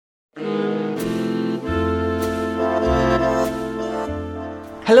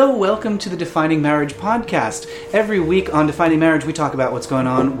Hello, welcome to the Defining Marriage podcast. Every week on Defining Marriage, we talk about what's going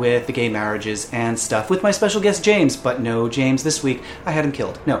on with the gay marriages and stuff with my special guest, James. But no James this week. I had him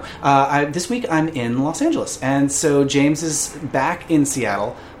killed. No. This week, I'm in Los Angeles. And so James is back in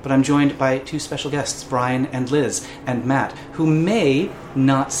Seattle, but I'm joined by two special guests, Brian and Liz and Matt, who may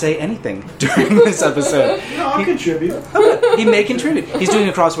not say anything during this episode. No, I'll contribute. He may contribute. He's doing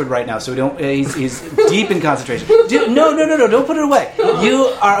a crossword right now, so don't. He's deep in concentration. No, don't put it away.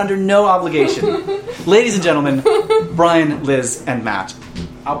 You are under no obligation. Ladies and gentlemen, Brian, Liz, and Matt.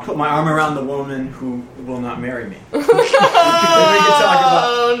 I'll put my arm around the woman who will not marry me. Oh,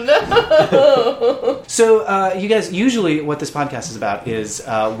 no. So, you guys, usually what this podcast is about is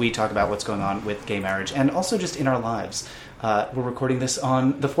we talk about what's going on with gay marriage and also just in our lives. We're recording this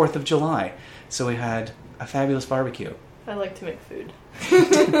on the 4th of July, so we had a fabulous barbecue. I like to make food. You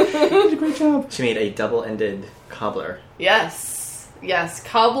did a great job. She made a double-ended cobbler. Yes,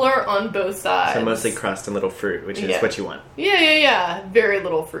 cobbler on both sides. So mostly crust and little fruit, which is what you want. Yeah. Very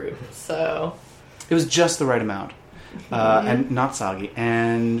little fruit, so... It was just the right amount, and not soggy,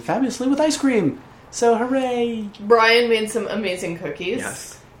 and fabulously with ice cream. So hooray! Brian made some amazing cookies.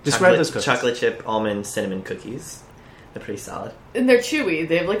 Yes. Describe those cookies. Chocolate chip, almond, cinnamon cookies. They're pretty solid. And they're chewy.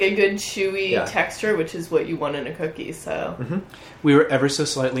 They have like a good chewy Yeah. texture, which is what you want in a cookie, so... Mm-hmm. We were ever so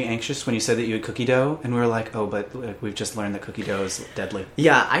slightly anxious when you said that you had cookie dough, and we were like, oh, but we've just learned that cookie dough is deadly.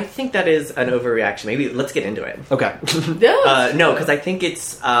 Yeah, I think that is an overreaction. Maybe let's get into it. Okay. No, because I think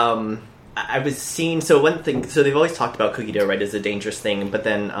it's... I was seeing... So one thing... So they've always talked about cookie dough, right, as a dangerous thing, but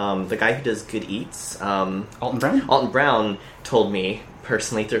then the guy who does Good Eats... Alton Brown? Alton Brown told me,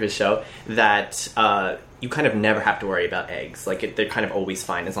 personally through his show, that... you kind of never have to worry about eggs. Like, they're kind of always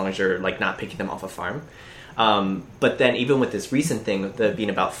fine as long as you're, like, not picking them off a farm. But then even with this recent thing, the being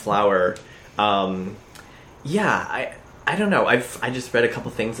about flour, I don't know. I just read a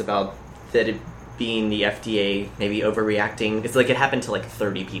couple things about that it being the FDA maybe overreacting. It's like it happened to, like,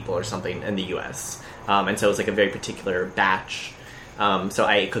 30 people or something in the U.S. And so it was, like, a very particular batch. So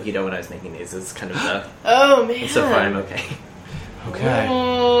I ate cookie dough when I was making these. It's kind of the... Oh, man. So far, I'm okay. Okay.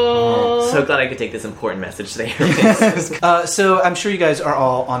 So glad I could take this important message there. So I'm sure you guys are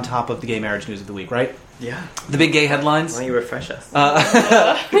all on top of the gay marriage news of the week, right? Yeah. The big gay headlines. Why don't you refresh us?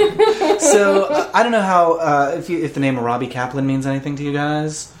 So I don't know how if the name of Robbie Kaplan means anything to you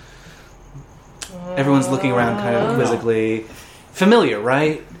guys. Everyone's looking around kind of quizzically. Familiar,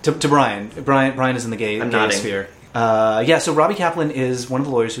 right? To Brian. Brian is in the gay sphere. So Robbie Kaplan is one of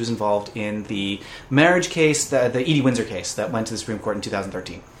the lawyers who's involved in the marriage case, the Edie Windsor case that went to the Supreme Court in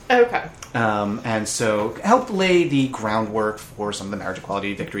 2013. Okay. And so helped lay the groundwork for some of the marriage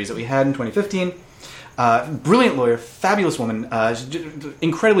equality victories that we had in 2015. Brilliant lawyer, fabulous woman,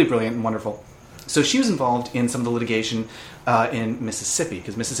 incredibly brilliant and wonderful. So she was involved in some of the litigation in Mississippi,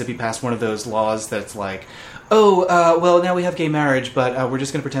 because Mississippi passed one of those laws that's like, well, now we have gay marriage, but we're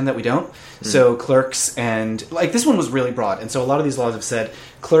just going to pretend that we don't. Mm. So clerks and... Like, this one was really broad, and so a lot of these laws have said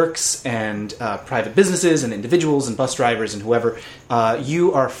clerks and private businesses and individuals and bus drivers and whoever,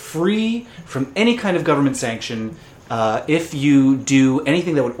 you are free from any kind of government sanction. If you do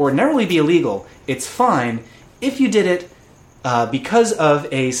anything that would ordinarily be illegal, it's fine if you did it because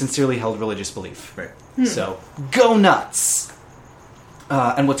of a sincerely held religious belief. Right. So, go nuts!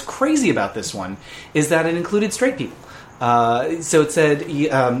 And what's crazy about this one is that it included straight people. So it said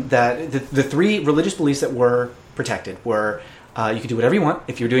that the three religious beliefs that were protected were you could do whatever you want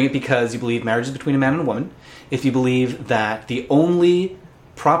if you're doing it because you believe marriage is between a man and a woman, if you believe that the only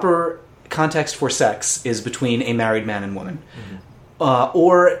proper context for sex is between a married man and woman,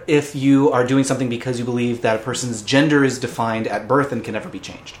 or if you are doing something because you believe that a person's gender is defined at birth and can never be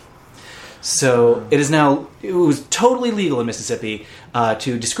changed. So it was totally legal in Mississippi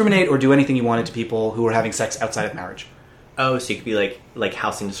to discriminate or do anything you wanted to people who were having sex outside of marriage. Oh, so you could be like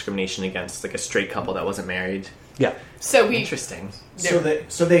housing discrimination against like a straight couple that wasn't married. Yeah. Interesting. So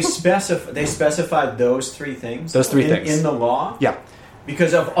they specified those three things. Those three things in the law. Yeah.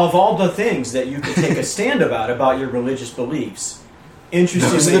 Because of all the things that you could take a stand about your religious beliefs,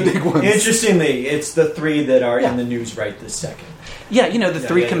 interestingly, those are the big ones. Interestingly, it's the three that are in the news right this second. Yeah, the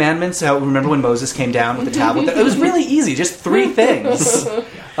three commandments. Remember when Moses came down with the tablet? It was really easy, just three things.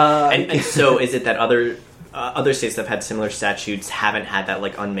 And so is it that other states that have had similar statutes haven't had that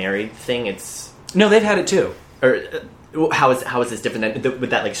like unmarried thing? No, they've had it too. Or how is this different than with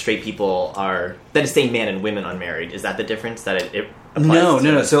that like straight people are that is saying man and women unmarried? Is that the difference that it applies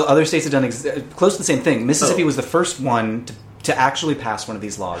No. So other states have done close to the same thing. Mississippi was the first one to actually pass one of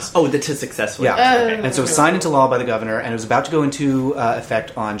these laws. Oh, to successfully. Yeah. And so it was signed into law by the governor, and it was about to go into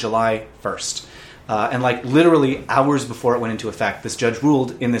effect on July 1st. And like literally hours before it went into effect, this judge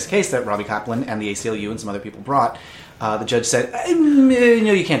ruled in this case that Robbie Kaplan and the ACLU and some other people brought. The judge said,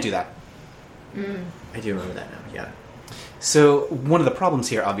 "No, you can't do that." I do remember that now. Yeah. So one of the problems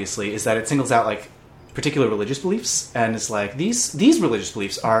here, obviously, is that it singles out like particular religious beliefs, and it's like these religious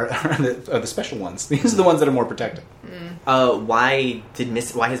beliefs are the special ones. These are the ones that are more protected. Why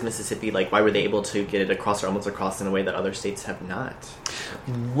has Mississippi, like, why were they able to get it across or almost across in a way that other states have not?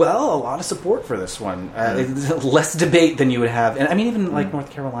 Well, a lot of support for this one. Less debate than you would have, and I mean even like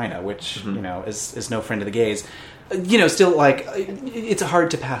North Carolina, which you know is no friend of the gays. You know, still like it's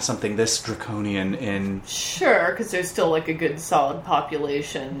hard to pass something this draconian in. Sure, because there's still like a good solid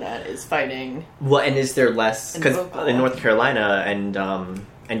population that is fighting. Well, and is there less because local. in North Carolina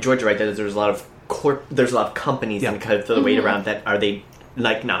and Georgia, right? There's a lot of companies and kind of the weight around that. Are they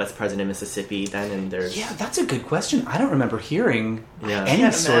like not as present in Mississippi then? And there's That's a good question. I don't remember hearing Yeah. any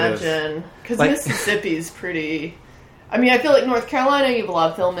Can't sort of. imagine because like- Mississippi's pretty. I mean, I feel like North Carolina, you have a lot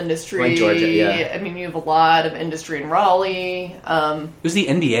of film industry. Like Georgia, yeah. I mean, you have a lot of industry in Raleigh. It was the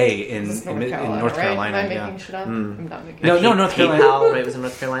NBA in This is North Carolina. Right? Am I yeah. making shit up? I'm not making No, shit no, up. North Carolina. PayPal, right? Was in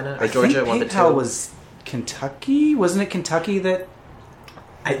North Carolina or I Georgia? think One of the PayPal two. was Kentucky. Wasn't it Kentucky that?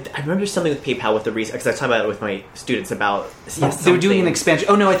 I remember something with PayPal with the research because I was talking about it with my students about. They were doing an expansion.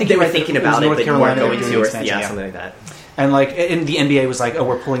 Oh no, I think They you're were right. thinking was about it, North but Carolina. weren't they were going doing to, an or expansion, something like that. And like, and the NBA was like, "Oh,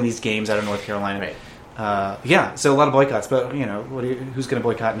 we're pulling these games out of North Carolina." Right. Yeah, so a lot of boycotts, but you know, who's going to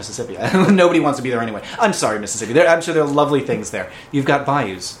boycott Mississippi? Nobody wants to be there anyway. I'm sorry, Mississippi. I'm sure there are lovely things there. You've got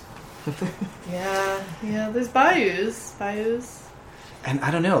bayous, Yeah, there's bayous. and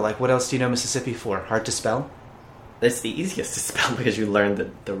I don't know. Like, what else do you know Mississippi for? Hard to spell. It's the easiest to spell because you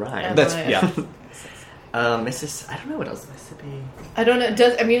learn the rhyme. That's Right. yeah. I don't know what else Mississippi. I don't know.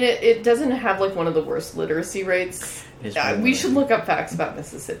 It doesn't have like one of the worst literacy rates. It's really We should look up facts about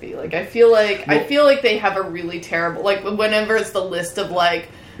Mississippi. Like, I feel like they have a really terrible. Like, whenever it's the list of like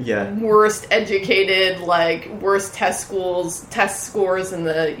Yeah. worst educated, like worst test scores in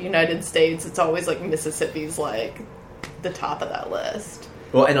the United States, it's always like Mississippi's like the top of that list.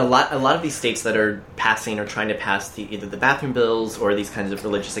 Well, and a lot of these states that are passing or trying to pass either the bathroom bills or these kinds of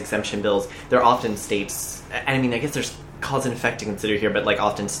religious exemption bills, they're often states. And I mean, I guess there's cause and effect to consider here, but like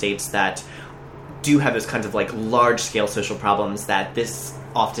often states that do have those kinds of like large scale social problems that this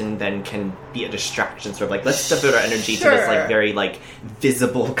often then can be a distraction, sort of like let's devote our energy to this like very like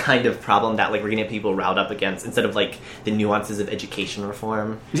visible kind of problem that like we're gonna get people riled up against instead of like the nuances of education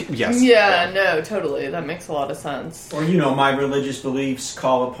reform. Yes. Yeah, no, totally. That makes a lot of sense. Or, you know, my religious beliefs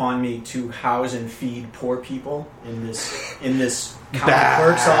call upon me to house and feed poor people in this county Bah.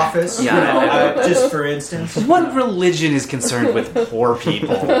 clerk's office. Yeah. You know, just for instance. What religion is concerned with poor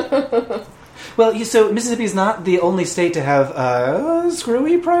people? Well, so Mississippi is not the only state to have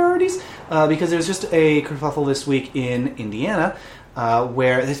screwy priorities, because there's just a kerfuffle this week in Indiana,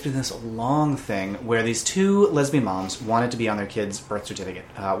 where there's been this long thing where these two lesbian moms wanted to be on their kid's birth certificate.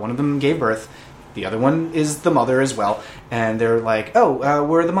 One of them gave birth. The other one is the mother as well. And they're like,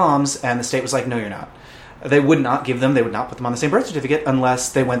 we're the moms. And the state was like, no, you're not. They would not give them, they would not put them on the same birth certificate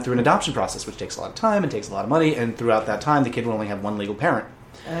unless they went through an adoption process, which takes a lot of time and takes a lot of money. And throughout that time, the kid would only have one legal parent.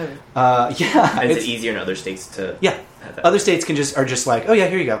 Oh. Yeah. And is it easier in other states to Yeah. have that? Other states are just like, oh yeah,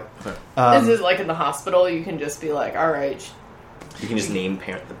 here you go. This is like in the hospital, you can just be like, all right. You can just name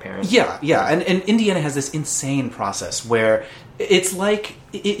the parent. Yeah, and Indiana has this insane process where it's like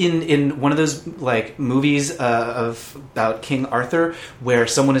in one of those like movies about King Arthur, where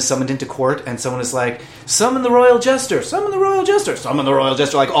someone is summoned into court and someone is like, summon the royal jester, summon the royal jester, summon the royal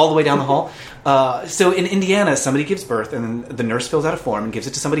jester, like all the way down the hall. So in Indiana, somebody gives birth and then the nurse fills out a form and gives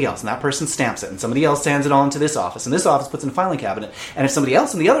it to somebody else, and that person stamps it, and somebody else hands it on to this office, and this office puts it in a filing cabinet, and if somebody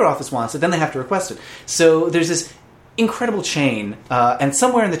else in the other office wants it, then they have to request it. So there's this incredible chain, and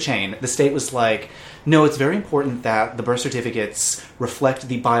somewhere in the chain, the state was like, no, it's very important that the birth certificates reflect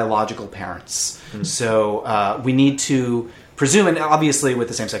the biological parents. So we need to presume, and obviously with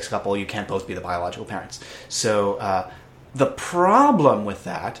the same-sex couple, you can't both be the biological parents. So the problem with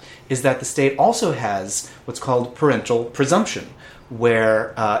that is that the state also has what's called parental presumption,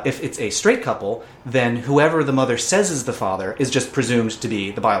 where if it's a straight couple, then whoever the mother says is the father is just presumed to be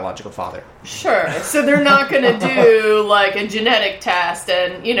the biological father. Sure. So they're not going to do like a genetic test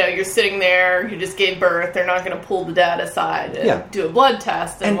and, you know, you're sitting there, you just gave birth, they're not going to pull the dad aside and do a blood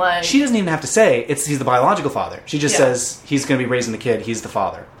test. And like, she doesn't even have to say he's the biological father. She just Yeah. says he's going to be raising the kid, he's the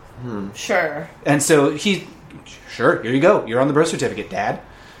father. sure. And so sure, here you go, you're on the birth certificate, Dad.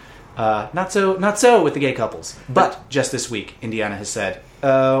 Not so with the gay couples. But just this week, Indiana has said,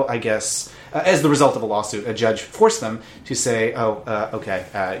 oh, I guess, as the result of a lawsuit, a judge forced them to say,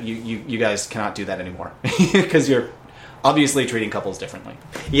 you guys cannot do that anymore because you're obviously treating couples differently.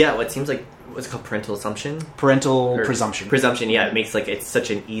 Yeah, what seems like, what's it called, parental assumption? Parental presumption. Presumption, yeah. It makes, like, it's such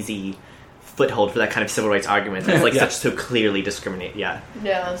an easy foothold for that kind of civil rights argument. It's, like, such so clearly discriminate, yeah.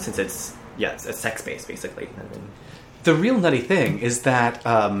 Since it's sex-based, basically. The real nutty thing is that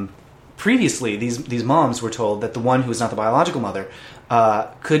previously these moms were told that the one who was not the biological mother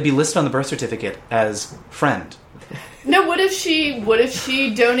could be listed on the birth certificate as friend. No, what if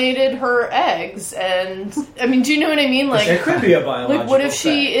she donated her eggs? And I mean, do you know what I mean? Like, it could be a biological. Like, what if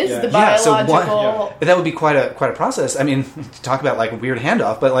she is the biological? That would be quite a process. I mean, talk about like a weird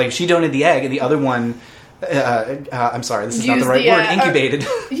handoff, but like she donated the egg, and the other one. I'm sorry, this is not the right word. Incubated.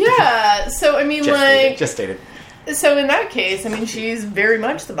 Yeah. So I mean, gestated. So in that case, I mean, she's very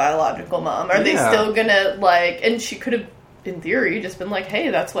much the biological mom. Are they still gonna like? And she could have, in theory, just been like,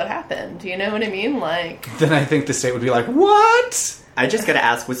 "Hey, that's what happened." You know what I mean? Like, then I think the state would be like, "What?" I just gotta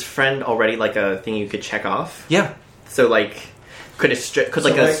ask: was friend already like a thing you could check off? Yeah. So like, could a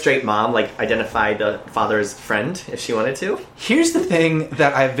straight mom like identify the father as friend if she wanted to? Here's the thing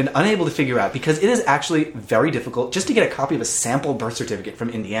that I've been unable to figure out, because it is actually very difficult just to get a copy of a sample birth certificate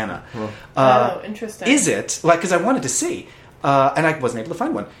from Indiana. Interesting. Is it like, because I wanted to see, and I wasn't able to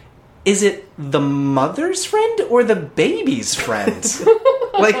find one. Is it the mother's friend or the baby's friend?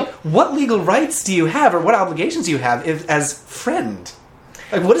 Like, what legal rights do you have, or what obligations do you have as friend?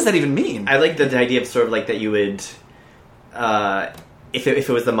 Like, what does that even mean? I like the idea of sort of like that you would, if it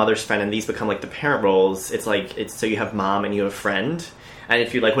was the mother's friend and these become like the parent roles, it's like, it's so you have mom and you have friend. And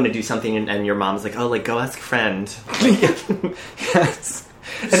if you like want to do something and your mom's like, oh, like go ask friend. Yes.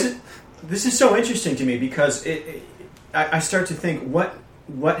 This is so interesting to me because I start to think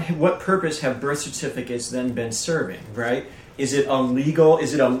what purpose have birth certificates then been serving, right? Is it a legal,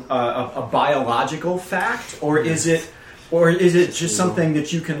 is it a biological fact, or is it just something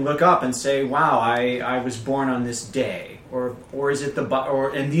that you can look up and say, wow, I was born on this day, or is it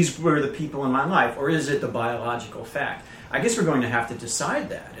and these were the people in my life, or is it the biological fact? I guess we're going to have to decide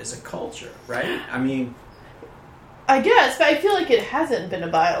that as a culture, right? I mean, I guess, but I feel like it hasn't been a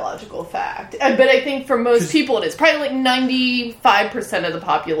biological fact. But I think for most people it is. Probably like 95% of the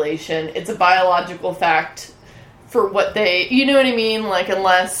population, it's a biological fact for what they... You know what I mean? Like,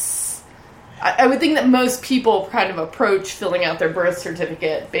 unless... I would think that most people kind of approach filling out their birth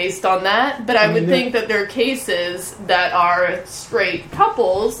certificate based on that. But I would think that there are cases that are straight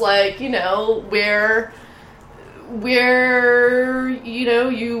couples, like, you know, where you know,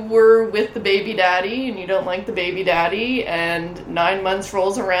 you were with the baby daddy and you don't like the baby daddy, and 9 months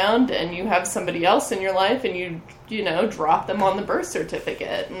rolls around and you have somebody else in your life and you know, drop them on the birth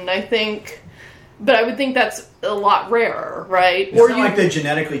certificate. And I would think that's a lot rarer, right? It's not like they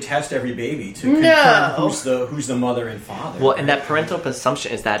genetically test every baby to confirm who's the mother and father. Well, and that parental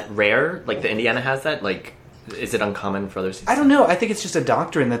presumption, is that rare? Like the Indiana has that? Like, is it uncommon for other states? I don't know. I think it's just a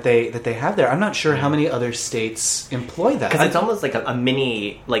doctrine that they have there. I'm not sure how many other states employ that. Because it's almost like a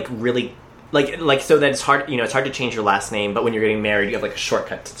mini, like really, like so that it's hard. You know, it's hard to change your last name, but when you're getting married, you have like a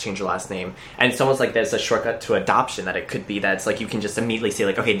shortcut to change your last name. And it's almost like there's a shortcut to adoption that it could be that it's like you can just immediately say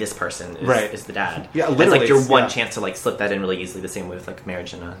like, okay, this person is the dad. Yeah, literally, it's like your one chance to like slip that in really easily. The same way with like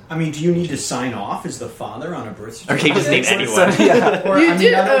marriage and I mean, do you need to sign off as the father on a birth certificate? Or can you just name anyone?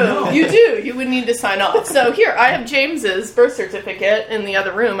 You do. You would need to sign off. So here, I have James's birth certificate in the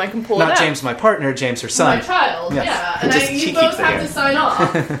other room. I can pull it out. Not James, my partner. James, her son. My child. Yes. Yeah, and you both have to sign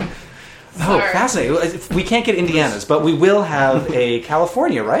off. Oh, fascinating. We can't get Indiana's, but we will have a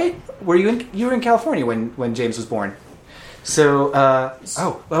California, right? You were in California when James was born. So,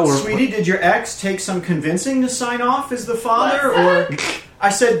 Sweetie, did your ex take some convincing to sign off as the father? Or I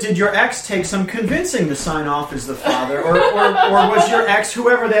said, did your ex take some convincing to sign off as the father? Or was your ex,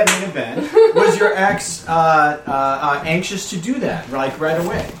 whoever that may have been, was your ex anxious to do that, like right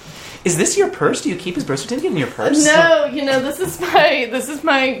away? Is this your purse? Do you keep his birth certificate in your purse? No, you know, this is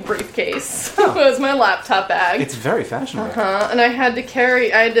my briefcase. It was my laptop bag. It's very fashionable. And I had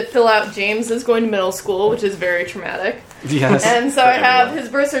to fill out James's going to middle school, which is very traumatic. Yes. And so I have his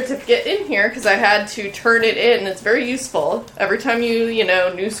birth certificate in here because I had to turn it in. It's very useful. Every time you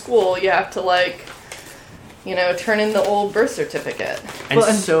know, new school, you have to like, you know, turn in the old birth certificate. And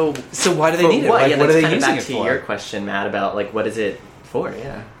so why do they need it? Like, what are they using back it to for? your question, Matt, about like what is it for?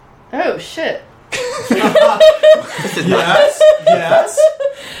 Yeah. Oh, shit. Yes.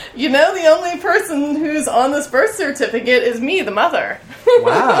 You know, the only person who's on this birth certificate is me, the mother.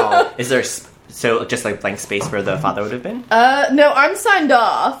 Wow. Is there so just like blank space where the father would have been? No, I'm signed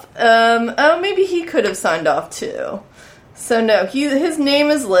off. Maybe he could have signed off too. So no, his name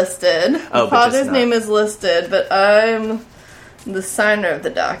is listed. Oh, The but father's just not- name is listed, but I'm the signer of the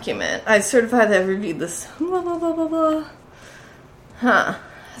document. I certify that I reviewed this. Blah, blah, blah, blah, blah. Huh.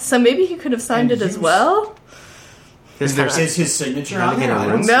 So maybe he could have signed And it as you- well? Is his signature on there?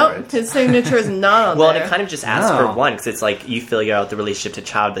 Nope. Nope, his signature is not on Well, there. it kind of just asks No. for one, because it's like you figure out the relationship to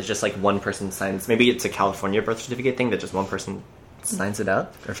child that just like one person signs. Maybe it's a California birth certificate thing that just one person signs it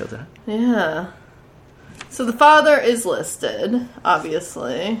out or fills it out. Yeah. So the father is listed,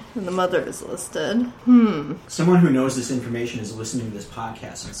 obviously, and the mother is listed. Someone who knows this information is listening to this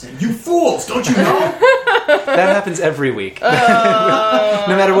podcast and saying, "You fools! Don't you know?" That happens every week. No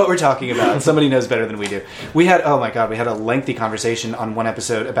matter what we're talking about, somebody knows better than we do. We had a lengthy conversation on one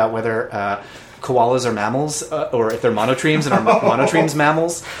episode about whether koalas are mammals or if they're monotremes and are monotremes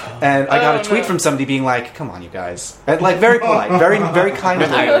mammals. And I got a tweet from somebody being like, "Come on, you guys!" And like very polite, very kindly.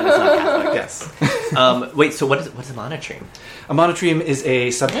 Ireland is not Catholic. Yes, Wait, so what's a monotreme? a monotreme is a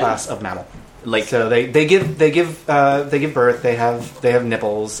subclass of mammal. Like, So they give birth. They have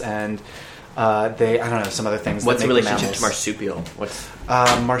nipples and I don't know, some other things. what's that the make relationship to mammals. marsupial? What's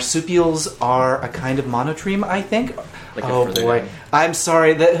Marsupials are a kind of monotreme, I think. Like a oh further boy, down. I'm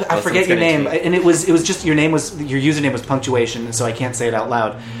sorry. I forget your someone's name, gonna and it was just your username was punctuation, so I can't say it out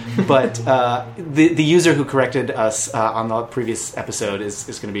loud. But the user who corrected us on the previous episode is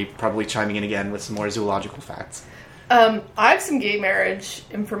going to be probably chiming in again with some more zoological facts. I have some gay marriage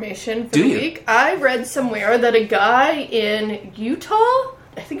information for Do the you? week. I read somewhere that a guy in Utah,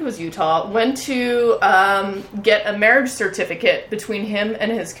 I think it was Utah, went to get a marriage certificate between him and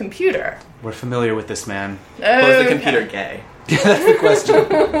his computer. We're familiar with this man. was the Okay. computer gay? That's the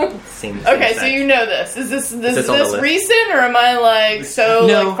question. Same Okay, sex. so you know this. Is this on the list? recent, or am I like so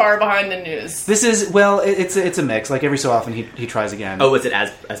No. like far behind the news? This is it's a mix. Like every so often he tries again. Oh, was it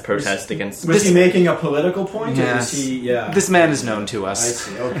as protest against? Was he making a political point? Or Yes. was he? Yeah. This man is known to I us.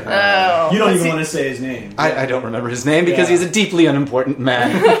 see. Okay. Oh, You don't was even he- want to say his name. I don't remember his name because Yeah. he's a deeply unimportant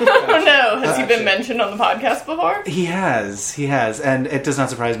man. Oh no, has he been Gotcha. mentioned on the podcast before? He has, and it does not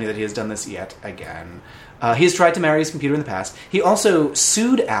surprise me that he has done this yet again. He has tried to marry his computer in the past. He also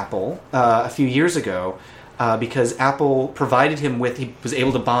sued Apple a few years ago because Apple provided him with, he was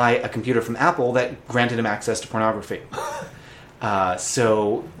able to buy a computer from Apple that granted him access to pornography.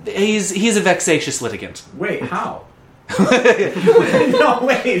 So he's a vexatious litigant. Wait, how? No,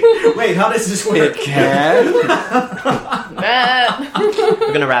 wait. How does this work? It can. Matt,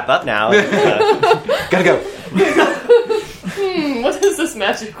 We're gonna wrap up now. Gotta go. what is this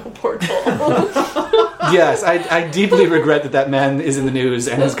magical portal? Yes, I deeply regret that man is in the news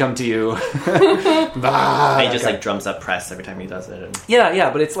and has come to you. he just like drums up press every time he does it. And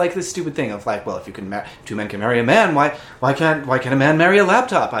Yeah, but it's like this stupid thing of like, well, if you can two men can marry a man, why can't a man marry a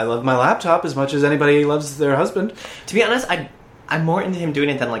laptop? I love my laptop as much as anybody loves their husband. to be honest, I'm more into him doing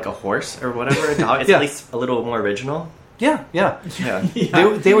it than like a horse or whatever. A dog. It's Yeah. at least a little more original. Yeah. Yeah.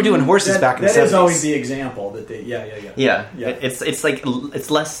 They were doing horses back in the 70s. That is always the example that they. Yeah. Yeah. Yeah. It's like it's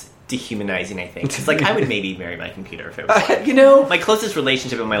less dehumanizing. I think it's like I would maybe marry my computer if it was. Like, You know, my closest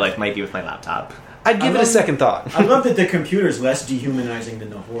relationship in my life might be with my laptop. I'd give it a love- second thought. I love that the computer is less dehumanizing than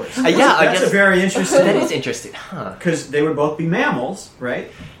the horse. Yeah, I that's guess a very interesting. that is interesting, huh? Because they would both be mammals,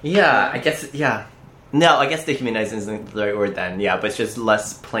 right? Yeah, I guess. Yeah. No, I guess dehumanizing isn't the right word then. Yeah, but it's just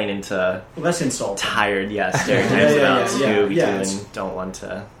less plain into Less insulting. tired. Yeah, stereotypes Yeah, about yeah, who we yeah, do it's- and don't want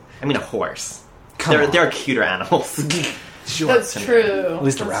to. I mean, a horse. Come on. There are cuter animals. Sure. That's true. At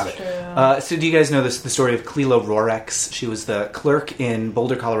least a That's rabbit. true. So do you guys know the story of Clelo Rorex? She was the clerk in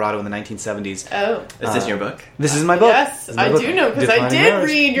Boulder, Colorado in the 1970s. Oh. Is this in your book? This is my book. Yes, This is my I book. do know because I Defining did Marriage.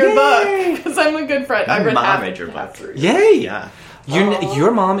 read your book because I'm a good friend. I My read mom half, read your half book. through. Yay! Yeah.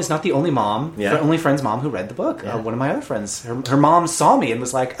 Your mom is not the only mom, Yeah. only friend's mom who read the book. Yeah. One of my other friends, her mom saw me and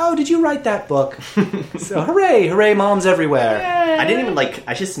was like, "Oh, did you write that book?" So hooray, moms everywhere. I didn't even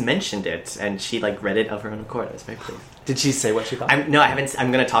I just mentioned it, and she read it of her own accord. I was very pleased. Did she say what she thought? I haven't.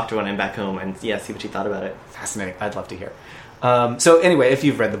 I'm gonna talk to her when I'm back home and see what she thought about it. Fascinating. I'd love to hear. So anyway, if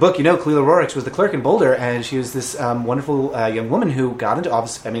you've read the book, you know Clelo Rorex was the clerk in Boulder, and she was this wonderful young woman who got into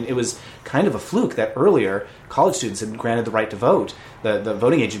office. I mean, it was kind of a fluke that earlier college students had been granted the right to vote. The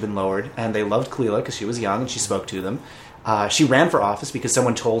voting age had been lowered, and they loved Clelo because she was young and she spoke to them. She ran for office because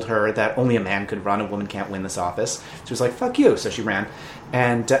someone told her that only a man could run, a woman can't win this office. She was like, "Fuck you!" So she ran,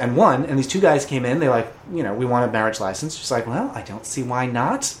 and won. And these two guys came in. They we want a marriage license. She's like, "Well, I don't see why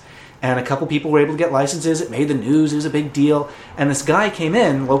not." And a couple people were able to get licenses. It made the news. It was a big deal. And this guy came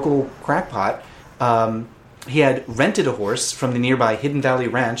in, local crackpot, He had rented a horse from the nearby Hidden Valley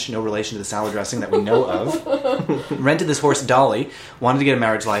Ranch, no relation to the salad dressing that we know of. Rented this horse, Dolly, wanted to get a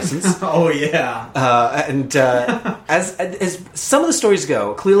marriage license. Oh, yeah. As some of the stories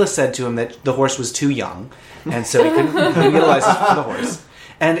go, Cleela said to him that the horse was too young, and so he couldn't get a license for the horse.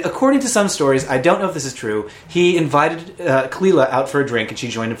 And according to some stories, I don't know if this is true, he invited Cleela out for a drink, and she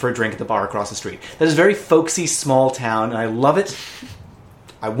joined him for a drink at the bar across the street. That is a very folksy, small town, and I love it.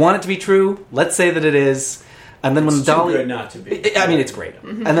 I want it to be true. Let's say that it is. And then when It's Dolly, too good not to be. I mean, it's great.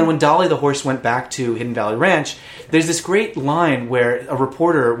 And then when Dolly the horse went back to Hidden Valley Ranch, there's this great line where a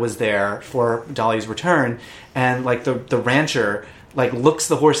reporter was there for Dolly's return, and like the rancher like looks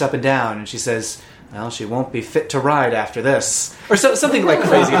the horse up and down, and she says, "Well, she won't be fit to ride after this," or something like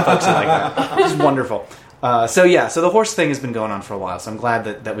crazy and folksy like that. It's wonderful. So the horse thing has been going on for a while. So I'm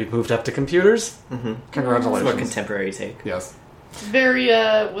glad that we've moved up to computers. It's Congratulations. more contemporary take. Yes, Very,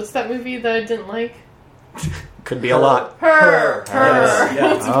 what's that movie that I didn't like? could be a lot. Her.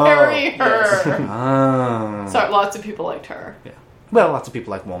 Yes. It's very her. Oh. Sorry, lots of people liked her. Yeah. Well, lots of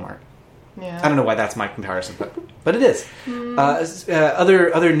people like Walmart. Yeah. I don't know why that's my comparison, but it is.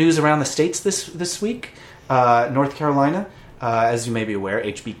 Other news around the states this week. North Carolina, as you may be aware,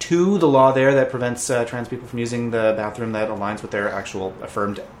 HB2, the law there that prevents trans people from using the bathroom that aligns with their actual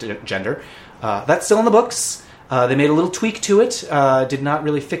affirmed gender, that's still in the books. They made a little tweak to it. Did not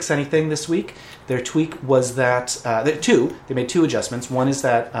really fix anything this week. Their tweak was that they made two adjustments. One is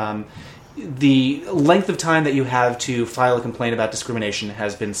that the length of time that you have to file a complaint about discrimination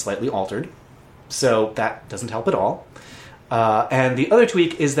has been slightly altered, so that doesn't help at all. And the other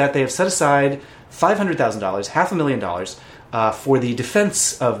tweak is that they have set aside $500,000, $500,000, for the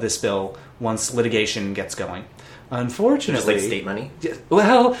defense of this bill once litigation gets going. Unfortunately, Just like state money?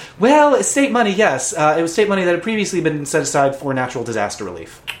 Well, state money, yes. It was state money that had previously been set aside for natural disaster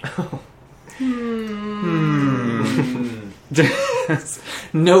relief.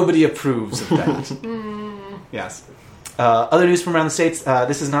 Nobody approves of that. Yes. Other news from around the states.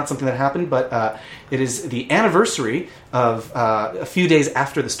 This is not something that happened, but it is the anniversary of a few days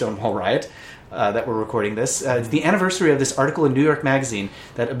after the Stonewall riot that we're recording this. It's the anniversary of this article in New York Magazine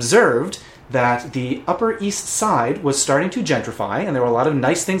that observed that the Upper East Side was starting to gentrify, and there were a lot of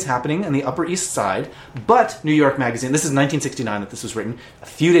nice things happening in the Upper East Side, but New York Magazine, this is 1969 that this was written, a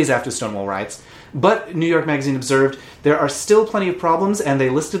few days after the Stonewall riots, but New York Magazine observed there are still plenty of problems, and they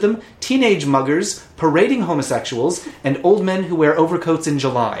listed them: teenage muggers, parading homosexuals, and old men who wear overcoats in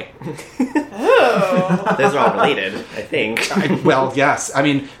July. Oh. Those are all related, I think. Well, yes. I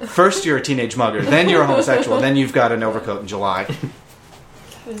mean, first you're a teenage mugger, then you're a homosexual, then you've got an overcoat in July.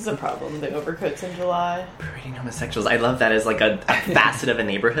 This is a problem, the overcoats in July. Parading homosexuals. I love that as like a facet of a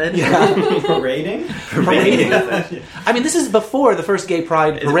neighborhood. Parading? Parading. I mean, this is before the first gay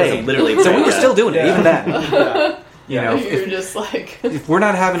pride parade. was literally so we were yeah. still doing it, even then. Yeah. You know, You're just like... if we're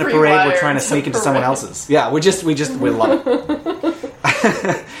not having a parade, we're trying to sneak into someone else's. Yeah, we love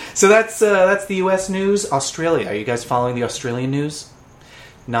it. So that's the U.S. news. Australia. Are you guys following the Australian news?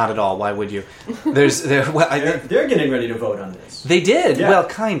 Not at all. Why would you? They're getting ready to vote on this. They did. Yeah. Well,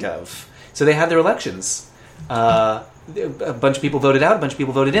 kind of. So they had their elections. A bunch of people voted out. A bunch of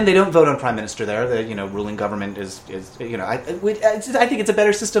people voted in. They don't vote on prime minister there. The ruling government is I think it's a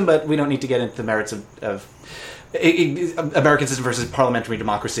better system, but we don't need to get into the merits of American system versus parliamentary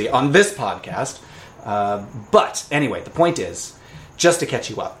democracy on this podcast. But anyway, the point is, just to catch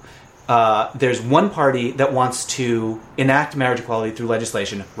you up, there's one party that wants to enact marriage equality through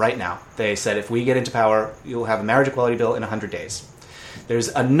legislation right now. They said if we get into power, you'll have a marriage equality bill in 100 days. There's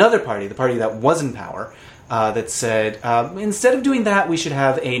another party, the party that was in power, that said instead of doing that, we should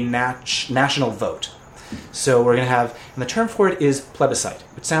have a national vote. So we're going to have, and the term for it is plebiscite,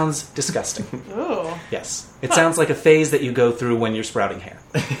 which sounds disgusting. Oh. Yes. It sounds like a phase that you go through when you're sprouting hair.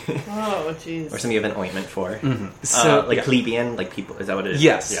 Oh, jeez. Or something you have an ointment for. Mm-hmm. So, like plebeian, like people, is that what it is?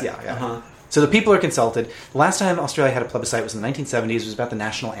 Yes, yeah. Uh-huh. So the people are consulted. The last time Australia had a plebiscite was in the 1970s. It was about the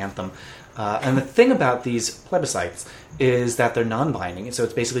national anthem. And the thing about these plebiscites is that they're non-binding. So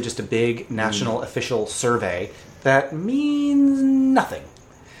it's basically just a big national official survey that means nothing.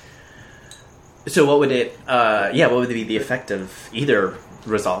 So what would it, what would be the effect of either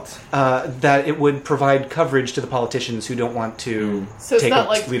result? That it would provide coverage to the politicians who don't want to take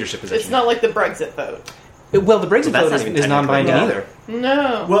a leadership position. It's not like the Brexit vote. Well, the Brexit vote not even is non-binding technically either.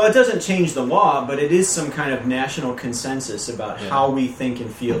 No. Well, it doesn't change the law, but it is some kind of national consensus about how we think and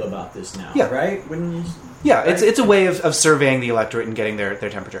feel about this now, right? Yeah, it's a way of surveying the electorate and getting their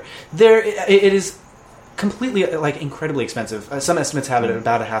temperature. It is completely, incredibly expensive. Some estimates have it at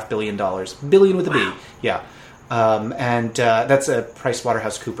about $500 million. Billion with a B, yeah. And that's a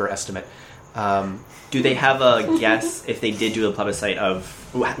PricewaterhouseCoopers estimate. Do they have a guess if they did do a plebiscite of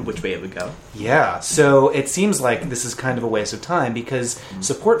which way it would go? Yeah, so it seems like this is kind of a waste of time because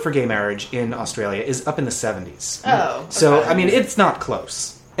support for gay marriage in Australia is up in the 70s. Oh, okay. So, I mean, it's not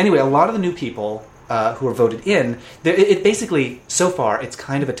close. Anyway, a lot of the new people who are voted in, it basically, so far, it's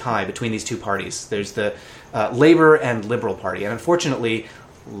kind of a tie between these two parties. There's the Labour and Liberal Party, and unfortunately,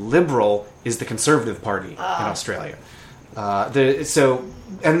 Liberal is the Conservative Party in Australia.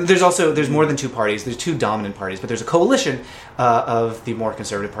 And there's more than two parties. There's two dominant parties, but there's a coalition of the more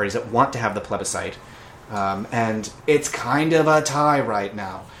conservative parties that want to have the plebiscite, and it's kind of a tie right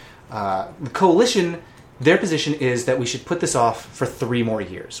now. The coalition, their position is that we should put this off for 3 more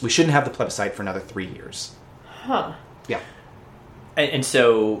years. We shouldn't have the plebiscite for another 3 years. Huh. Yeah. And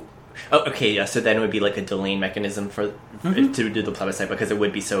so... Oh, okay, yeah, so then it would be like a delaying mechanism for to do the plebiscite because it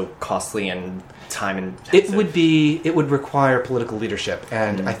would be so costly and time intensive. It would require political leadership,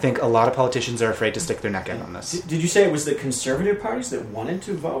 and I think a lot of politicians are afraid to stick their neck out on this. Did you say it was the conservative parties that wanted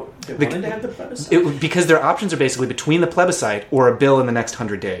to vote? That wanted to have the plebiscite? Because their options are basically between the plebiscite or a bill in the next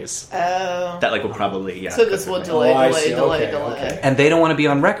 100 days. Oh. That like will probably, So this will delay. Okay. And they don't want to be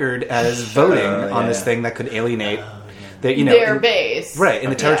on record as voting on this thing that could alienate their base. Right,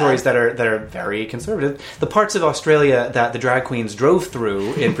 in the territories that are very conservative. The parts of Australia that the drag queens drove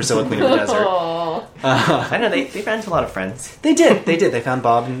through in Priscilla, Queen of the Desert. I know, they ran into a lot of friends. They did. They found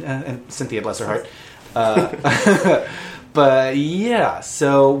Bob and Cynthia, bless her heart. But yeah,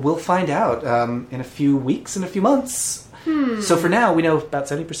 so we'll find out in a few weeks, in a few months. So for now, we know about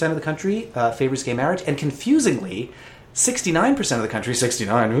 70% of the country favors gay marriage, and confusingly, 69% of the country,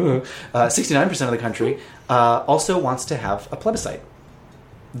 69% of the country also wants to have a plebiscite.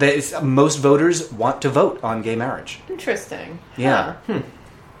 Most voters want to vote on gay marriage. Interesting. Yeah.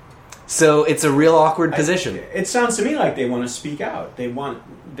 So it's a real awkward position. It sounds to me like they want to speak out. They want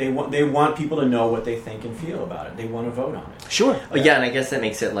people to know what they think and feel about it. They want to vote on it. Sure. Yeah, and I guess that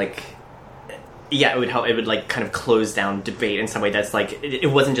makes it like... Yeah, it would help. It would like kind of close down debate in some way. That's like it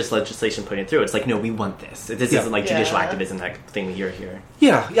wasn't just legislation putting it through. It's like, no, we want this. This isn't like judicial activism, that thing we hear here.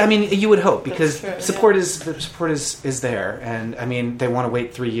 Yeah, I mean, you would hope because true, support is there, and I mean, they want to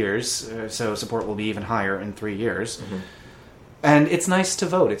wait 3 years, so support will be even higher in 3 years. And it's nice to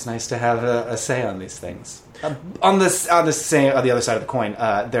vote. It's nice to have a say on these things. On the other side of the coin,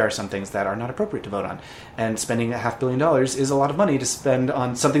 there are some things that are not appropriate to vote on, and spending $500 million is a lot of money to spend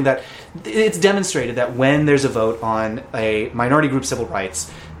on something that it's demonstrated that when there's a vote on a minority group civil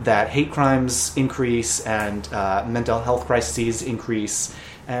rights, that hate crimes increase and mental health crises increase,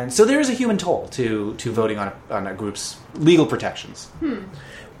 and so there is a human toll to voting on a group's legal protections.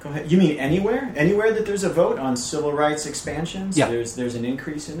 Go ahead. You mean anywhere? Anywhere that there's a vote on civil rights expansions? Yeah. There's an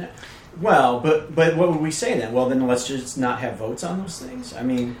increase in it? Well, but what would we say then? Well, then let's just not have votes on those things? I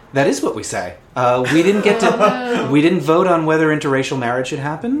mean... That is what we say. We didn't get to... We didn't vote on whether interracial marriage should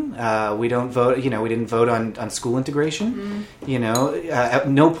happen. We don't vote... we didn't vote on school integration. At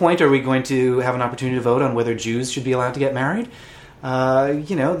no point are we going to have an opportunity to vote on whether Jews should be allowed to get married.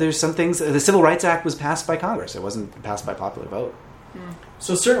 There's some things... The Civil Rights Act was passed by Congress. It wasn't passed by popular vote.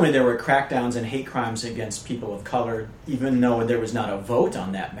 So certainly there were crackdowns and hate crimes against people of color, even though there was not a vote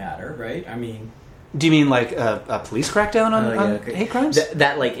on that matter, right? I mean... Do you mean like a police crackdown on hate crimes?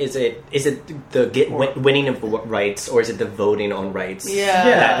 That like, is it the winning of rights, or is it the voting on rights?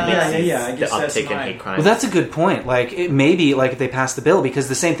 Yeah. I The guess that's uptick in hate crimes. Well, that's a good point. Like, it may be like if they pass the bill, because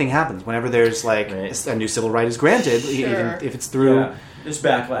the same thing happens whenever there's like a new civil right is granted, even if it's through... Yeah. There's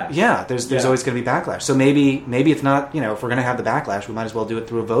backlash. Yeah, there's always going to be backlash. So maybe it's not, if we're going to have the backlash, we might as well do it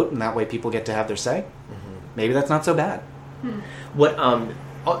through a vote, and that way people get to have their say. Maybe that's not so bad. What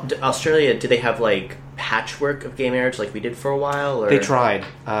Australia, do they have like patchwork of gay marriage like we did for a while? Or? They tried.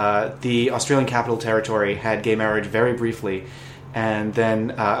 The Australian Capital Territory had gay marriage very briefly, and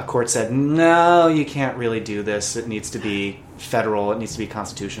then a court said, no, you can't really do this. It needs to be federal. It needs to be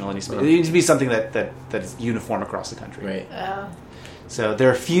constitutional. It needs to be something that is uniform across the country. Right. So there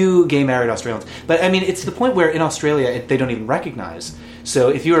are few gay married Australians. But, I mean, it's to the point where in Australia they don't even recognize. So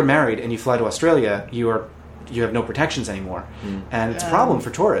if you are married and you fly to Australia, you have no protections anymore. And it's a problem for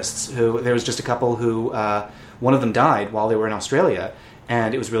tourists. There was just a couple who, one of them died while they were in Australia,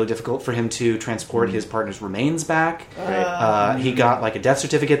 and it was really difficult for him to transport his partner's remains back. He got like a death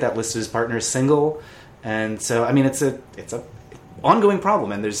certificate that listed his partner as single. And so, I mean, it's a ongoing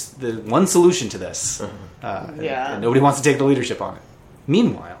problem, and there's the one solution to this. And nobody wants to take the leadership on it.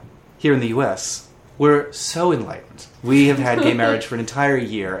 Meanwhile, here in the U.S., We're so enlightened. We have had gay marriage for an entire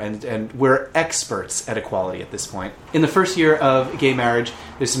year, and we're experts at equality at this point. In the first year of gay marriage,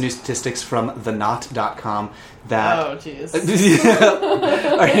 there's some new statistics from thenot.com that... Oh, jeez.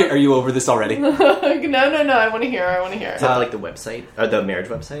 Are you over this already? No, I want to hear. Is that like the website? Or the marriage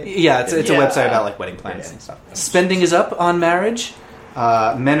website? Yeah, it's a Yeah. website about like wedding plans and stuff. Spending is up on marriage.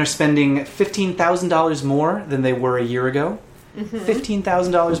 Men are spending $15,000 more than they were a year ago.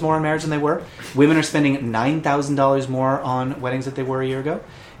 $15,000 more on marriage than they were. Women are spending $9,000 more on weddings than they were a year ago.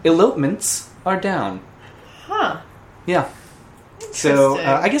 Elopements are down. Huh. Yeah. So Interesting.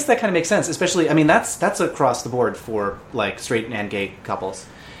 I guess that kind of makes sense. Especially, I mean, that's across the board for like straight and gay couples.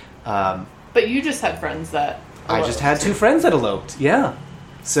 But you just had friends that... I just had 2 friends that eloped. Yeah.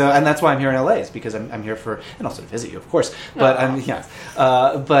 So, and that's why I'm here in LA, is because I'm here for, and also to visit you, of course. But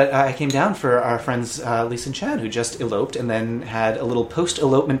but I came down for our friends Lisa and Chad, who just eloped, and then had a little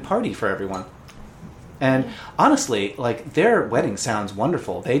post-elopement party for everyone. And honestly, like, their wedding sounds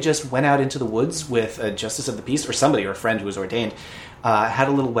wonderful. They just went out into the woods with a justice of the peace, or somebody, or a friend who was ordained, had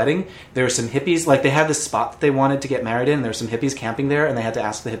a little wedding. There were some hippies, like, they had this spot that they wanted to get married in. There were some hippies camping there, and they had to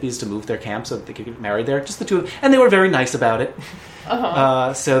ask the hippies to move their camp so that they could get married there. Just the 2 of them. And they were very nice about it.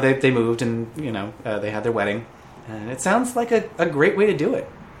 So they moved, and, they had their wedding. And it sounds like a great way to do it.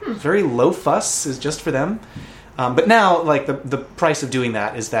 Very low fuss is just for them. But now, like, the price of doing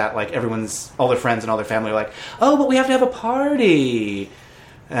that is that, like, all their friends and all their family are like, oh, but we have to have a party.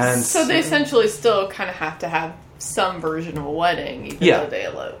 And So they essentially still kind of have to have some version of a wedding, even Yeah. though they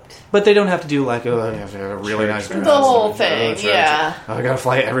eloped. But they don't have to do, like, I have to have a really nice dress. The whole and, thing, church. yeah. Oh, I gotta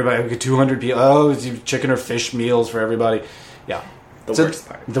fly everybody. We get 200 people. Oh, chicken or fish meals for everybody. Yeah. The worst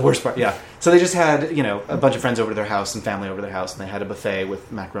part. The worst part, yeah. So they just had, a bunch of friends over to their house and family over to their house, and they had a buffet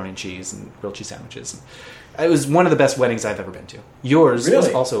with macaroni and cheese and grilled cheese sandwiches. It was one of the best weddings I've ever been to. Yours was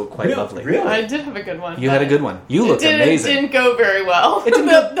Really? also quite lovely. Really? I did have a good one. You had a good one. You looked amazing. It didn't go very well. It didn't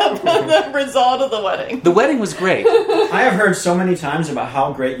the result of the wedding. The wedding was great. I have heard so many times about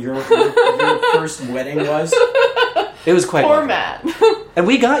how great your first wedding was. It was quite Poor lovely. Matt. And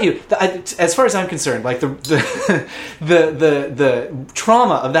we got you. As far as I'm concerned, like the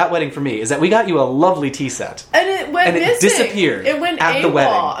trauma of that wedding for me is that we got you a lovely tea set. And it went And it missing. disappeared It went at the AWOL,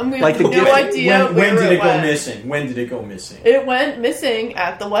 wedding. and we Like had the no gift- idea When where did it go went. missing? When did it go missing? It went missing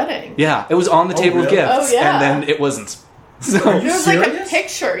at the wedding. Yeah, it was on the table of really? gifts, Oh, yeah. and then it wasn't. So Are you There's like a serious?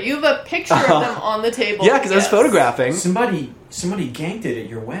 picture. You have a picture of them on the table. yeah, because I was Yes. photographing. Somebody ganked it at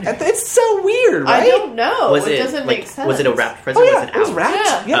your wedding. It's so weird, right? I don't know. Was it it doesn't like, make sense. Was it a wrapped present? Oh yeah, was it it was out?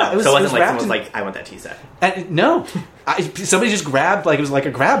 wrapped. Yeah. Yeah, it was. So it it wasn't was like wrapped. someone's in- like, I want that tea set. No, somebody just grabbed, like, it was like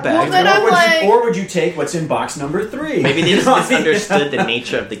a grab bag. Well, then I'm like- or would you take what's in box number 3? Maybe they just misunderstood the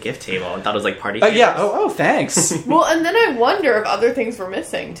nature of the gift table and thought it was like party favors. Yeah. Oh, thanks. Well, and then I wonder if other things were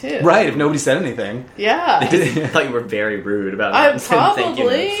missing too. Right. If nobody said anything. Yeah. I thought you were very rude about I not saying thank you.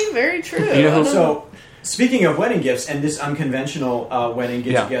 probably very true. You know who- So, speaking of wedding gifts and this unconventional wedding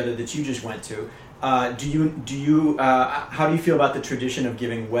get Yeah. together that you just went to, how do you feel about the tradition of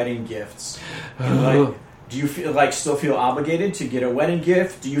giving wedding gifts? And, like, do you still feel obligated to get a wedding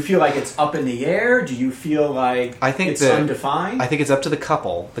gift? Do you feel like it's up in the air? Do you feel like I think it's that- undefined? I think it's up to the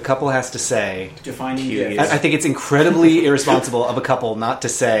couple. The couple has to say. Defining Cute. gifts. I think it's incredibly irresponsible of a couple not to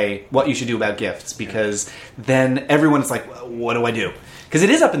say what you should do about gifts, because then everyone's like, what do I do? Because it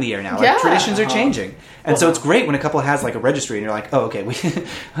is up in the air now. Like, Yeah. traditions are changing. And so it's great when a couple has like a registry and you're like, oh, okay,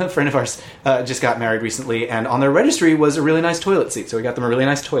 a friend of ours just got married recently, and on their registry was a really nice toilet seat. So we got them a really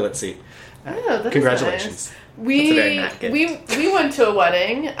nice toilet seat. Oh, that is Congratulations. nice. That's a very Matt gift. We went to a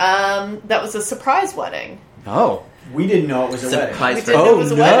wedding that was a surprise wedding. Oh. We didn't know it was a Surprise We for did Oh, know it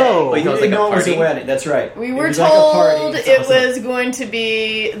was a no. wedding. Wait, wedding. it was We like didn't a know it was a party? wedding. That's right. We It were was like a party. told It's it awesome. was going to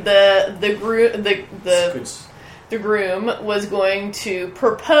be the Good. groom was going to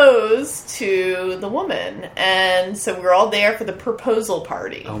propose to the woman, and so we were all there for the proposal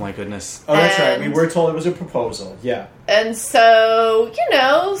party. Oh my goodness. Oh, that's right. And- We were told it was a proposal. Yeah. And so,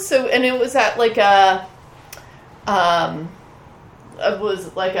 and it was at like a, it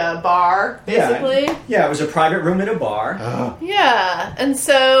was like a bar, basically. Yeah, it was a private room at a bar. Yeah. And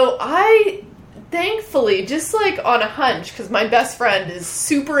so I, thankfully, just like on a hunch, because my best friend is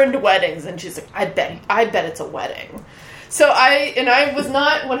super into weddings, and she's like, I bet it's a wedding. So I was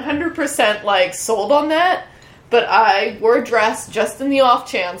not 100% like sold on that, but I wore a dress just in the off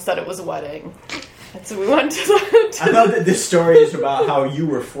chance that it was a wedding. And so we went to the... I love that this story is about how you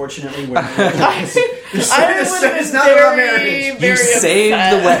were fortunately winning. I would have It's been not about very, marriage. very You saved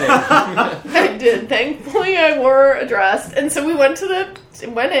upset. the wedding. I did. Thankfully, I wore a dress, and so we went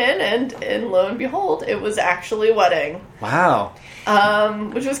in, and lo and behold, it was actually a wedding. Wow.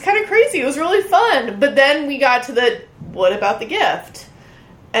 which was kind of crazy. It was really fun. But then we got to what about the gift?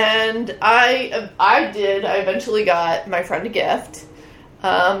 And I eventually got my friend a gift.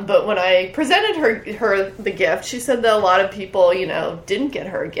 But when I presented her the gift, she said that a lot of people, didn't get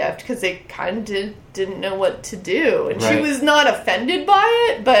her a gift because they kind of didn't know what to do. And she was not offended by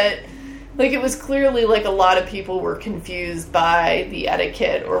it, but it was clearly a lot of people were confused by the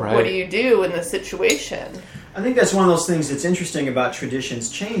etiquette or what do you do in this situation. I think that's one of those things that's interesting about traditions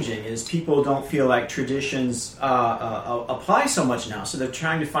changing is people don't feel like traditions apply so much now, so they're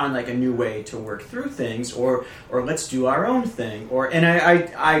trying to find a new way to work through things, or let's do our own thing, and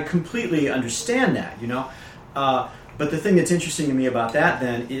I completely understand that, but the thing that's interesting to me about that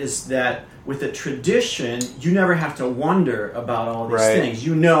then is that with a tradition, you never have to wonder about all these things.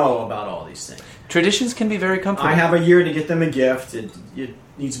 You know about all these things. Traditions can be very comfortable. I have a year to get them a gift. It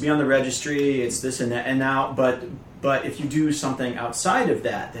needs to be on the registry. It's this and that. And now, but if you do something outside of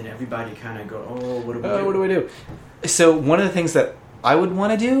that, then everybody kind of go, what do we do? So one of the things that I would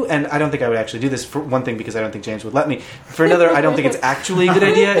want to do, and I don't think I would actually do this for one thing because I don't think James would let me. For another, I don't think it's actually a good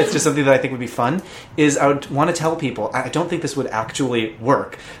idea. It's just something that I think would be fun, is I would want to tell people, I don't think this would actually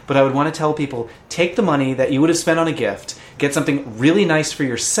work, but I would want to tell people, take the money that you would have spent on a gift, get something really nice for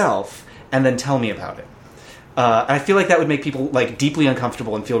yourself, and then tell me about it. I feel like that would make people deeply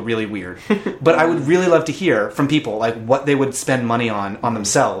uncomfortable and feel really weird. But I would really love to hear from people what they would spend money on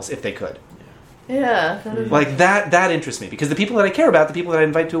themselves if they could. Yeah. That interests me because the people that I care about, the people that I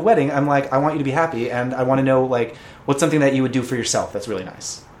invite to a wedding, I'm I want you to be happy, and I want to know what's something that you would do for yourself that's really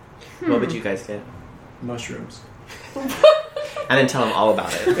nice. What would you guys get? Mushrooms. And then tell them all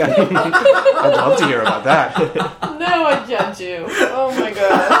about it. I'd love to hear about that. Now I judge you. Oh my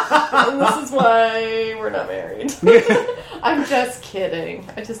gosh. And this is why we're not married. I'm just kidding.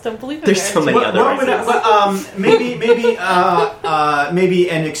 I just don't believe in There's so many other reasons. Maybe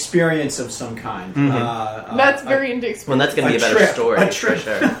an experience of some kind. Mm-hmm. That's very into experience. Well, that's going to be a better story. A trip.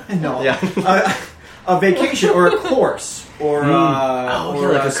 For sure. No. Yeah. A vacation or a course. Or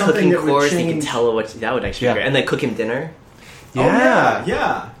a something cooking course. You can tell that would actually be great. And then cook him dinner.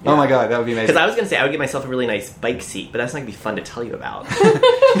 Yeah. Oh my god, that would be amazing. Because I was going to say I would get myself a really nice bike seat, but that's not going to be fun to tell you about.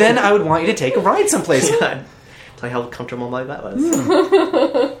 Then I would want you to take a ride someplace. Tell you how comfortable my butt was.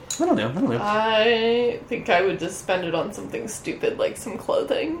 I don't know. I think I would just spend it on something stupid like some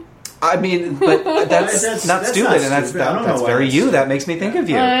clothing. I mean, but that's not stupid, and that's very you. That makes me think of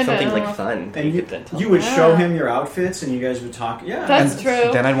you. Something fun. And you would show him your outfits, and you guys would talk. Yeah, that's true.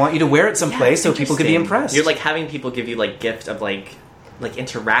 Then I'd want you to wear it someplace so people could be impressed. You're having people give you gift of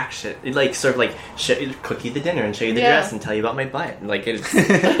interaction, cook you the dinner and show you the dress and tell you about my butt. It's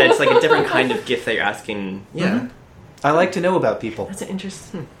a different kind of gift that you're asking. Yeah. Mm-hmm. I like to know about people. That's an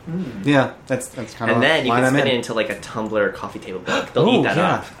interesting. Yeah, that's kind of. And then you can spin it into a Tumblr coffee table book. They'll eat that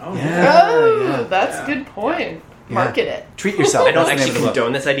up. That's a good point. Market it. Treat yourself. I don't actually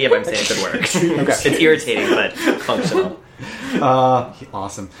condone this idea, but I'm saying it could work. It's irritating, but functional.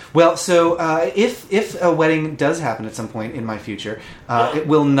 Awesome. Well, so if a wedding does happen at some point in my future, it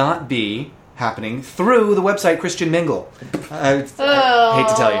will not be happening through the website Christian Mingle. I hate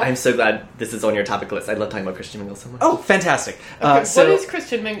to tell you. I'm so glad this is on your topic list. I love talking about Christian Mingle so much. Oh, fantastic. What is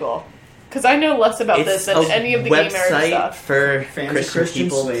Christian Mingle? Because I know less about this than any of the gay marriage stuff. For Christian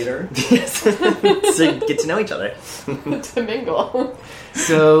people later. To get to know each other. To mingle.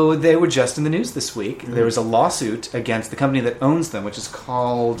 So they were just in the news this week. There was a lawsuit against the company that owns them, which is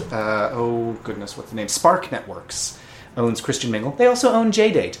called, what's the name? Spark Networks owns Christian Mingle. They also own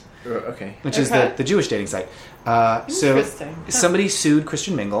JDate. Okay. Which is the Jewish dating site. So somebody sued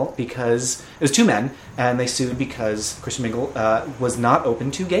Christian Mingle because it was two men, and they sued because Christian Mingle was not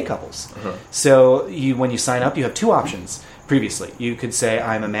open to gay couples. Uh-huh. So when you sign up, you have two options. Previously, you could say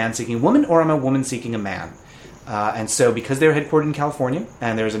I'm a man seeking a woman, or I'm a woman seeking a man. And so because they're headquartered in California,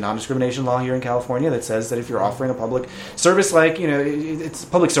 and there's a non-discrimination law here in California that says that if you're offering a public service, it's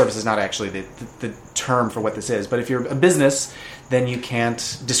public service is not actually the term for what this is, but if you're a business, then you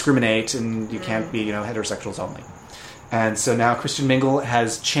can't discriminate and you can't be, heterosexuals only. And so now Christian Mingle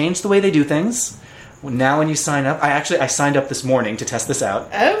has changed the way they do things. Now when you sign up, I signed up this morning to test this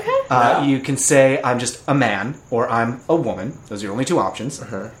out. Okay. You can say I'm just a man or I'm a woman. Those are your only two options.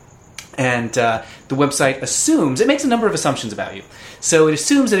 Uh-huh. And the website assumes, it makes a number of assumptions about you. So it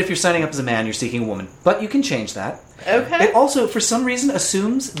assumes that if you're signing up as a man, you're seeking a woman. But you can change that. Okay. It also, for some reason,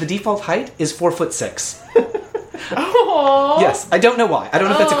 assumes the default height is 4'6". Oh. Yes, I don't know why. I don't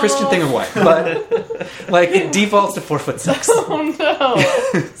know if that's a Christian thing or what, but it defaults to 4'6". Oh no!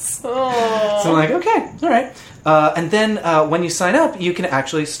 So I'm like, okay, all right. And then when you sign up, you can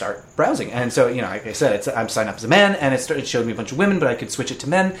actually start browsing. And so, like I said, I'm signed up as a man, and it showed me a bunch of women, but I could switch it to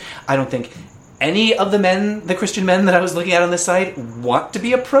men. I don't think any of the Christian men that I was looking at on this site want to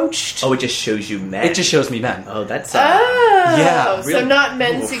be approached. Oh, it just shows you men? It just shows me men. Oh, that's... Yeah. So really? not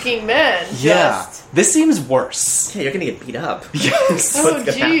men seeking men. Yeah. Just... This seems worse. Yeah, you're going to get beat up. Yes. Oh,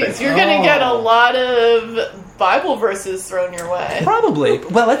 jeez. You're going to get a lot of Bible verses thrown your way. Probably.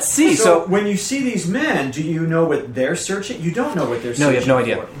 Well, let's see. So when you see these men, do you know what they're searching? You don't know what they're searching. No, you have no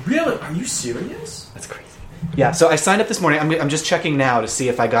idea. For. Really? Are you serious? That's crazy. Yeah, so I signed up this morning. I'm just checking now to see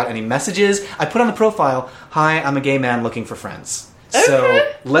if I got any messages. I put on the profile, "Hi, I'm a gay man looking for friends." Okay.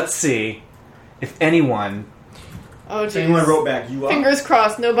 So let's see if anyone... Oh, So anyone jeez. wrote back, you up? Fingers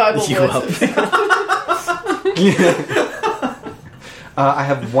crossed, no Bible You verses. I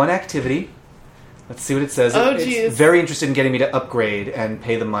have one activity. Let's see what it says. Oh, It's geez. very interested in getting me to upgrade and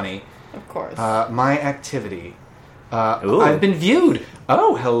pay the money. Of course. My activity. Ooh. I've been viewed.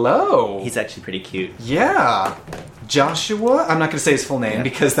 Oh, hello. He's actually pretty cute. Yeah. Joshua, I'm not going to say his full name Yeah.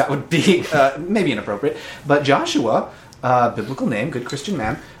 because that would be maybe inappropriate, but Joshua, biblical name, good Christian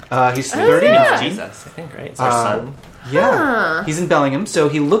man. He's 39. yeah. Jesus, I think, right? It's our son. Yeah. Huh. He's in Bellingham, so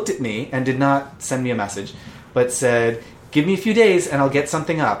he looked at me and did not send me a message, but said, "Give me a few days and I'll get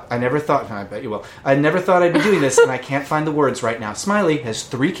something up. I never thought," I bet you will, "I never thought I'd be doing this and I can't find the words right now." Smiley has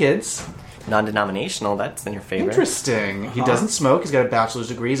 3 kids. Non-denominational, that's in your favor. Interesting. He doesn't smoke. He's got a bachelor's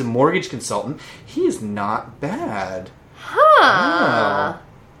degree. He's a mortgage consultant. He is not bad. Huh.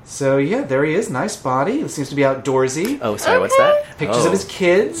 So, yeah, there he is. Nice body. It seems to be outdoorsy. Oh, sorry, what's Okay. that? Pictures Oh. of his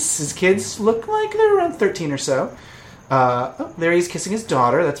kids. His kids look like they're around 13 or so. Oh, there he's kissing his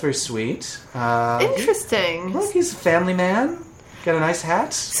daughter. That's very sweet. Interesting. Look, he's a family man. Got a nice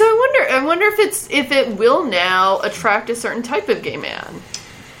hat. So I wonder if it will now attract a certain type of gay man.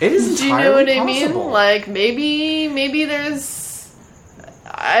 It is Do you know entirely what I mean? possible. Like maybe there's,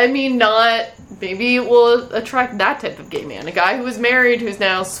 maybe it will attract that type of gay man, a guy who is married who's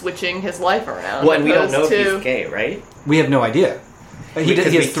now switching his life around. Well, and we don't know if opposed he's gay, right? We have no idea.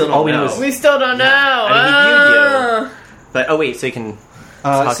 Because we still don't all we know know. is We still don't know. I mean, he viewed you. But, oh wait, so you can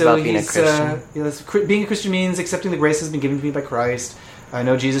talk so about being a he's, Christian. being a Christian means accepting the grace that has been given to me by Christ. I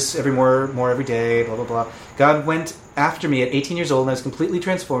know Jesus more every day, blah, blah, blah. God went after me at 18 years old, and I was completely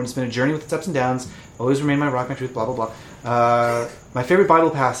transformed. It's been a journey with its ups and downs. Always remain my rock, my truth, blah, blah, blah. My favorite Bible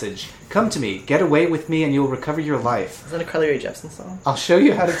passage. Come to me, get away with me, and you will recover your life. Is that a Carly Rae Jepsen song? I'll show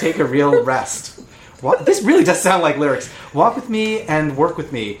you how to take a real rest. This really does sound like lyrics. Walk with me and work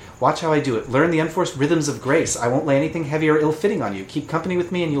with me. Watch how I do it. Learn the unforced rhythms of grace. I won't lay anything heavy or ill-fitting on you. Keep company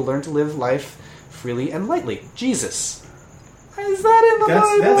with me and you'll learn to live life freely and lightly. Jesus. Is that in the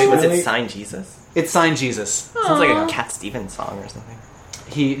Bible? That's Wait, was really- it signed Jesus? It's signed Jesus. Sounds like a Cat Stevens song or something.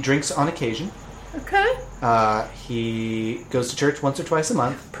 He drinks on occasion. Okay. He goes to church once or twice a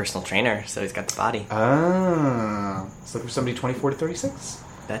month. Personal trainer, so he's got the body. Let's look for somebody 24 to 36.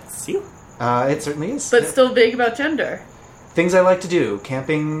 That's you. It certainly is. But still vague about gender. Things I like to do: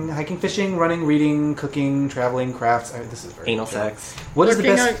 camping, hiking, fishing, running, reading, cooking, traveling, crafts. This is very Anal general. sex. What is the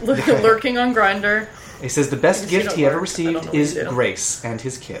best? Lurking on Grindr. He says the best Because you gift don't he ever work. I received don't know what is you do. grace and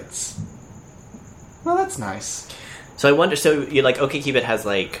his kids. Well, that's nice. So I wonder, so you like, OkCupid has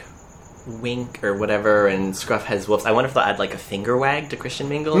like Wink or whatever, and Scruff has Wolves. I wonder if they'll add like a finger wag to Christian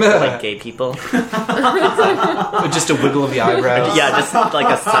Mingle for like gay people. Just a wiggle of the eyebrows. Yeah, just like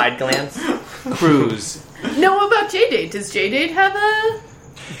a side glance. Cruise. No, what about JDate? Does JDate have a?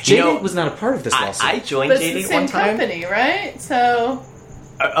 JDate know, was not a part of this lawsuit. I joined But it's the JDate same one time. company, right? So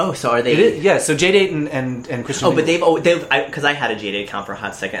Oh, so are they? It is, yeah, so JDate and Christian Oh, but Mingle. they've because I had a JDate account for a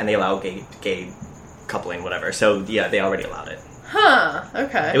hot second, and they allow gay coupling, whatever. So yeah, they already allowed it. Huh.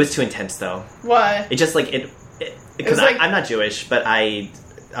 Okay. It was too intense though. Why? It just like it because was like- I'm not Jewish, but I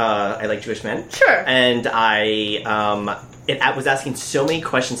like Jewish men. Sure. And I was asking so many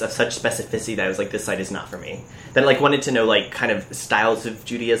questions of such specificity that I was like, this site is not for me. Then like wanted to know like kind of styles of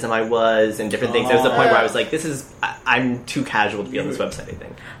Judaism I was and different things. There was a point where I was like, this is I'm too casual to be on this website. I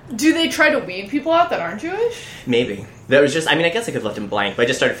think Do they try to weed people out that aren't Jewish? maybe there was just I mean I guess I could have left him blank, but I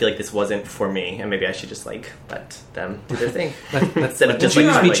just started to feel like this wasn't for me, and maybe I should just like let them do their thing instead of just Jews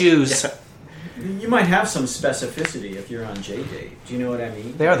like, be like- Jews. Yeah. You might have some specificity if you're on JDate. Do you know what I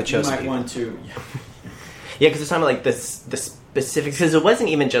mean? They are the chosen You might people. want to. Yeah, because it's talking about like the specifics. Because it wasn't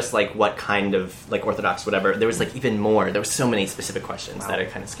even just like what kind of like Orthodox whatever. There was like even more. There were so many specific questions that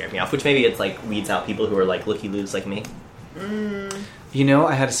it kind of scared me off. Which maybe it's like weeds out people who are like looky-loos like me. You know,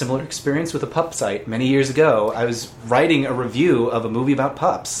 I had a similar experience with a pup site many years ago. I was writing a review of a movie about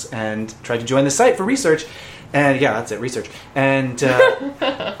pups and tried to join the site for research. And yeah, that's it, research. And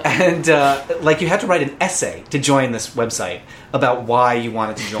like you had to write an essay to join this website about why you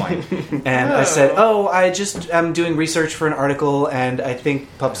wanted to join. And I said, I'm doing research for an article, and I think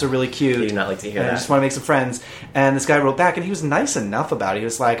pups are really cute. You do not like to hear and that. I just want to make some friends. And this guy wrote back, and he was nice enough about it. He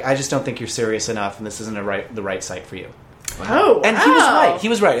was like, I just don't think you're serious enough, and this isn't the right site for you. Oh, And he was right. He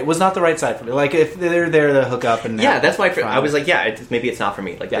was right. It was not the right side for me. Like, if they're there to hook up and... Yeah, that's why fine. I was like, maybe it's not for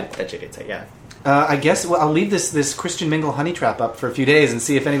me. Like, Yeah. that chick did say, yeah. I guess I'll leave this Christian Mingle honey trap up for a few days and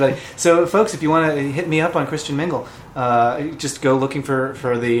see if anybody... So, folks, if you want to hit me up on Christian Mingle, just go looking for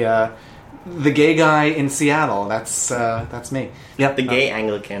the gay guy in Seattle. That's me. Yep. The gay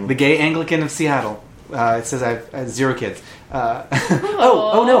Anglican. The gay Anglican of Seattle. It says I have 0 kids.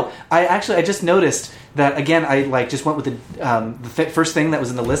 Oh no! I just noticed that again. I just went with the first thing that was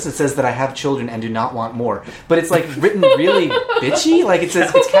in the list. It says that I have children and do not want more, but it's like written really bitchy. Like it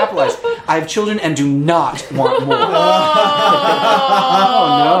says it's capitalized. I have children and do not want more.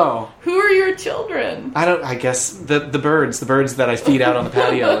 Oh no! Who are your children? I guess the birds that I feed out on the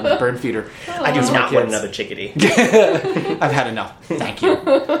patio and the bird feeder. I do Those are my not want kids. another chickadee. I've had enough. Thank you.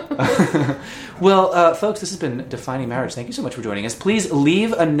 Well, folks, this has been Defining Marriage. Thank you so much for joining us. Please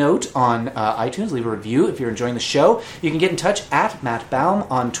leave a note on iTunes. Leave a review if you're enjoying the show. You can get in touch at Matt Baum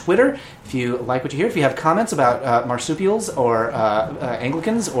on Twitter if you like what you hear. If you have comments about marsupials or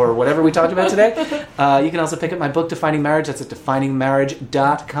Anglicans or whatever we talked about today, you can also pick up my book, Defining Marriage. That's at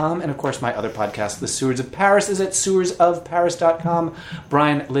definingmarriage.com. And, of course, my other podcast, The Stewards of Paris, is at stewardsofparis.com.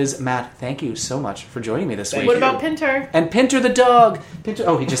 Brian, Liz, Matt, thank you so much for joining me this week. What about Pinter? And Pinter the dog. Pinter.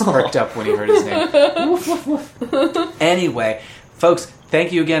 Oh, he just perked up when he heard his name. Woof, woof, woof. Anyway, folks,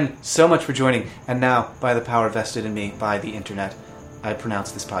 thank you again so much for joining. And now, by the power vested in me by the internet, I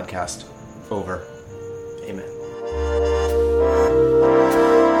pronounce this podcast over. Amen.